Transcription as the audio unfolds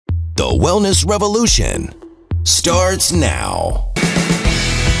wellness revolution starts now.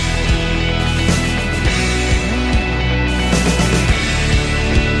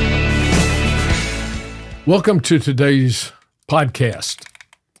 Welcome to today's podcast.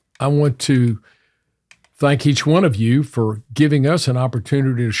 I want to thank each one of you for giving us an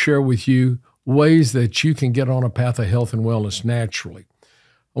opportunity to share with you ways that you can get on a path of health and wellness naturally.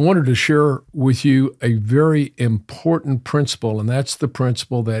 I wanted to share with you a very important principle, and that's the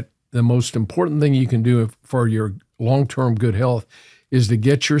principle that the most important thing you can do for your long-term good health is to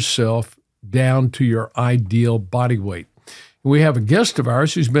get yourself down to your ideal body weight. We have a guest of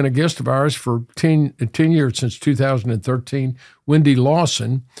ours who's been a guest of ours for 10 years, since 2013, Wende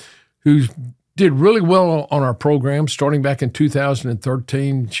Lawson, who did really well on our program starting back in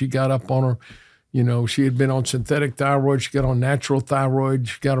 2013. She got up on her, she had been on synthetic thyroid. She got on natural thyroid.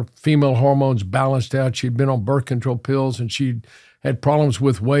 She got her female hormones balanced out. She'd been on birth control pills, and she'd had problems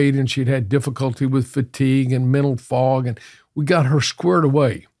with weight, and she'd had difficulty with fatigue and mental fog. And we got her squared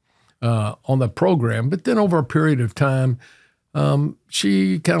away on the program. But then over a period of time,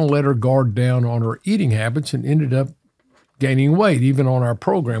 she kind of let her guard down on her eating habits and ended up gaining weight, even on our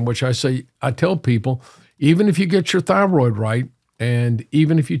program, which I tell people, even if you get your thyroid right, and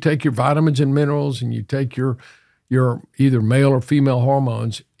even if you take your vitamins and minerals and you take your either male or female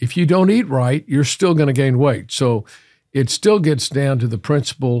hormones, if you don't eat right, you're still going to gain weight. So it still gets down to the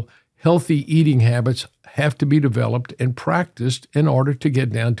principle, healthy eating habits have to be developed and practiced in order to get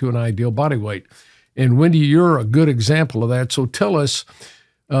down to an ideal body weight. And Wende, you're a good example of that. So tell us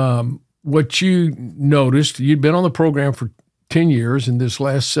what you noticed. You'd been on the program for 10 years, and this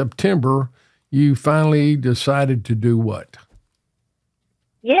last September, you finally decided to do what?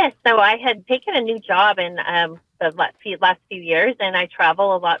 Yes, so I had taken a new job in the last few years, and I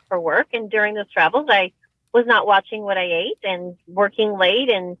travel a lot for work. And during those travels, I was not watching what I ate and working late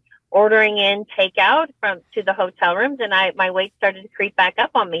and ordering in takeout to the hotel rooms, and my weight started to creep back up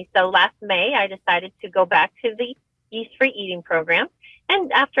on me. So last May, I decided to go back to the yeast-free eating program.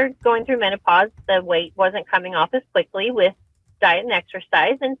 And after going through menopause, the weight wasn't coming off as quickly with diet and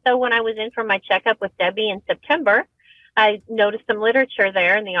exercise. And so when I was in for my checkup with Debbie in September, I noticed some literature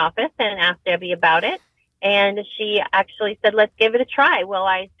there in the office and asked Debbie about it. And she actually said, let's give it a try. Well,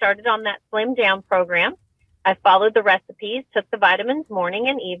 I started on that slim down program. I followed the recipes, took the vitamins morning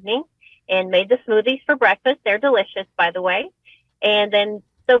and evening, and made the smoothies for breakfast. They're delicious, by the way. And then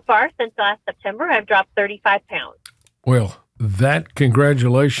so far, since last September, I've dropped 35 pounds. Well,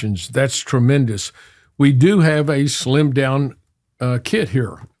 congratulations. That's tremendous. We do have a slim down kit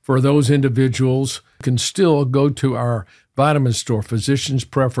here for those individuals. Can still go to our vitamin store, Physician's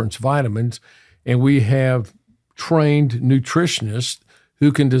Preference Vitamins, and we have trained nutritionists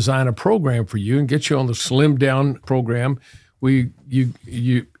who can design a program for you and get you on the slim down program.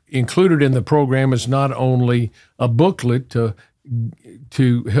 You included in the program is not only a booklet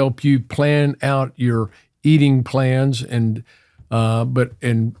to help you plan out your eating plans, but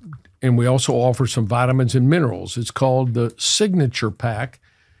we also offer some vitamins and minerals. It's called the Signature Pack.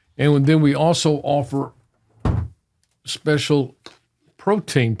 And then we also offer special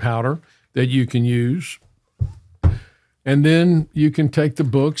protein powder that you can use. And then you can take the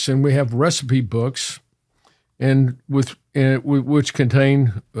books, and we have recipe books, and which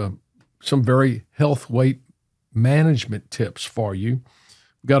contain some very health weight management tips for you.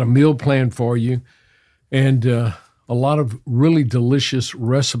 We've got a meal plan for you, and a lot of really delicious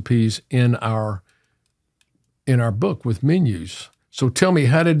recipes in our book with menus. So tell me,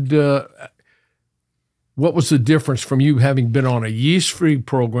 what was the difference from you having been on a yeast-free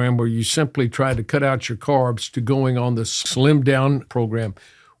program where you simply tried to cut out your carbs to going on the slim-down program?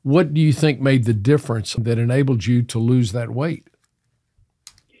 What do you think made the difference that enabled you to lose that weight?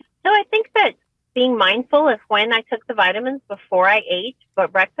 So I think that being mindful of when I took the vitamins before I ate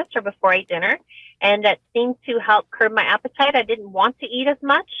breakfast or before I ate dinner, and that seemed to help curb my appetite. I didn't want to eat as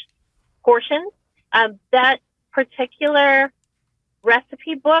much portions. That particular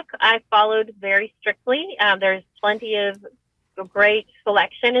recipe book I followed very strictly. There's plenty of great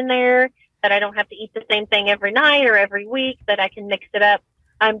selection in there that I don't have to eat the same thing every night or every week, that I can mix it up.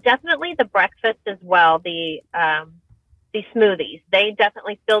 Definitely the breakfast as well, the smoothies. They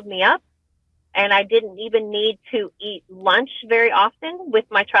definitely filled me up, and I didn't even need to eat lunch very often with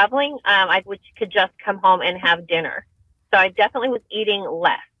my traveling. I could just come home and have dinner. So I definitely was eating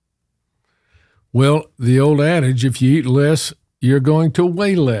less. Well, the old adage, if you eat less, you're going to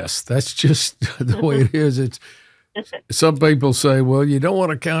weigh less. That's just the way it is. It's some people say, well, you don't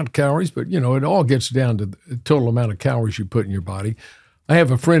want to count calories, but, it all gets down to the total amount of calories you put in your body. I have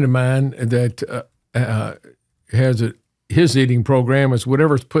a friend of mine that has an his eating program is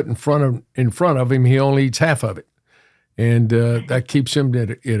whatever's put in front of him, he only eats half of it, and that keeps him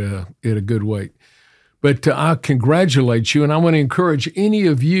at a good weight. But I congratulate you, and I want to encourage any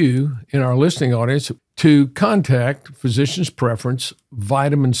of you in our listening audience to contact Physician's Preference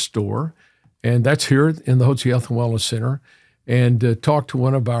Vitamin Store, and that's here in the Hotze Health and Wellness Center, and talk to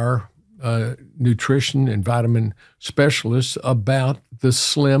one of our nutrition and vitamin specialists about the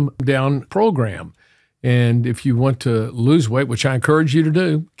Slim Down program. And if you want to lose weight, which I encourage you to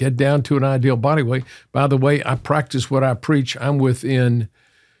do, get down to an ideal body weight. By the way, I practice what I preach. I'm within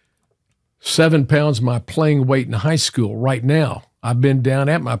 7 pounds of my playing weight in high school right now. I've been down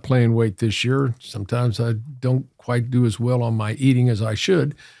at my playing weight this year. Sometimes I don't quite do as well on my eating as I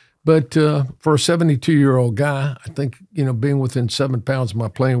should. But for a 72-year-old guy, I think, being within 7 pounds of my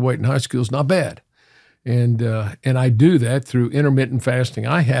playing weight in high school is not bad. And I do that through intermittent fasting.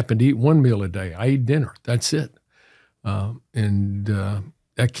 I happen to eat one meal a day. I eat dinner. That's it. And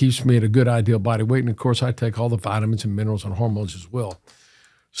that keeps me at a good ideal body weight. And, of course, I take all the vitamins and minerals and hormones as well.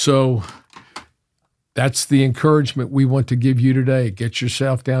 So that's the encouragement we want to give you today. Get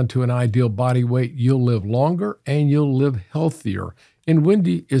yourself down to an ideal body weight. You'll live longer and you'll live healthier. And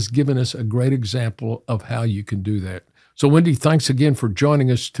Wende is giving us a great example of how you can do that. So, Wende, thanks again for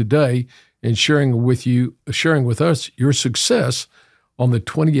joining us today and sharing with us your success on the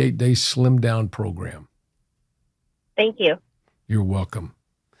 28-day Slim Down program. Thank you. You're welcome.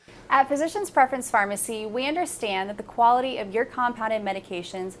 At Physician's Preference Pharmacy, we understand that the quality of your compounded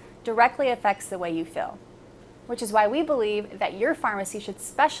medications directly affects the way you feel, which is why we believe that your pharmacy should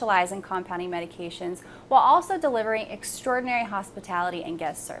specialize in compounding medications while also delivering extraordinary hospitality and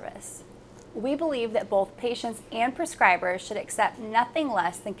guest service. We believe that both patients and prescribers should accept nothing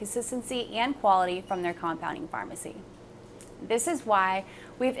less than consistency and quality from their compounding pharmacy. This is why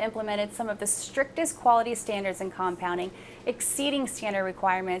we've implemented some of the strictest quality standards in compounding, exceeding standard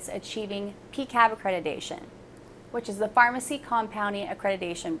requirements, achieving PCAB accreditation, which is the Pharmacy Compounding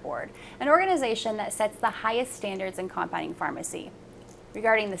Accreditation Board, an organization that sets the highest standards in compounding pharmacy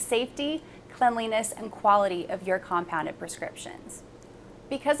regarding the safety, cleanliness, and quality of your compounded prescriptions.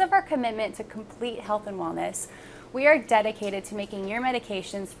 Because of our commitment to complete health and wellness, we are dedicated to making your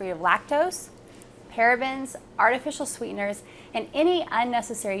medications free of lactose, parabens, artificial sweeteners, and any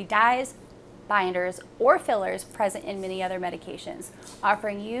unnecessary dyes, binders, or fillers present in many other medications,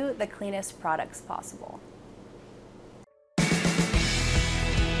 offering you the cleanest products possible.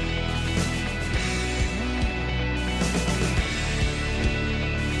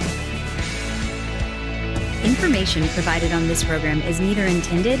 Information provided on this program is neither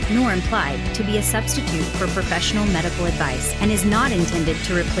intended nor implied to be a substitute for professional medical advice and is not intended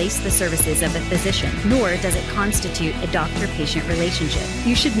to replace the services of a physician, nor does it constitute a doctor-patient relationship.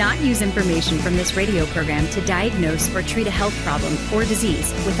 You should not use information from this radio program to diagnose or treat a health problem or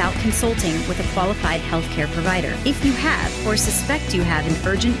disease without consulting with a qualified healthcare provider. If you have or suspect you have an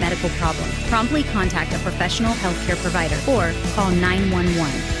urgent medical problem, promptly contact a professional healthcare provider or call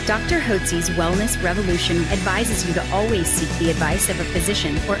 911. Dr. Hotze's Wellness Revolution advises you to always seek the advice of a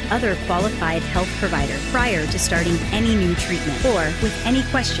physician or other qualified health provider prior to starting any new treatment or with any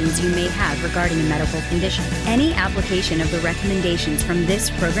questions you may have regarding a medical condition. Any application of the recommendations from this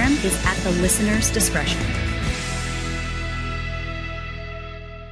program is at the listener's discretion.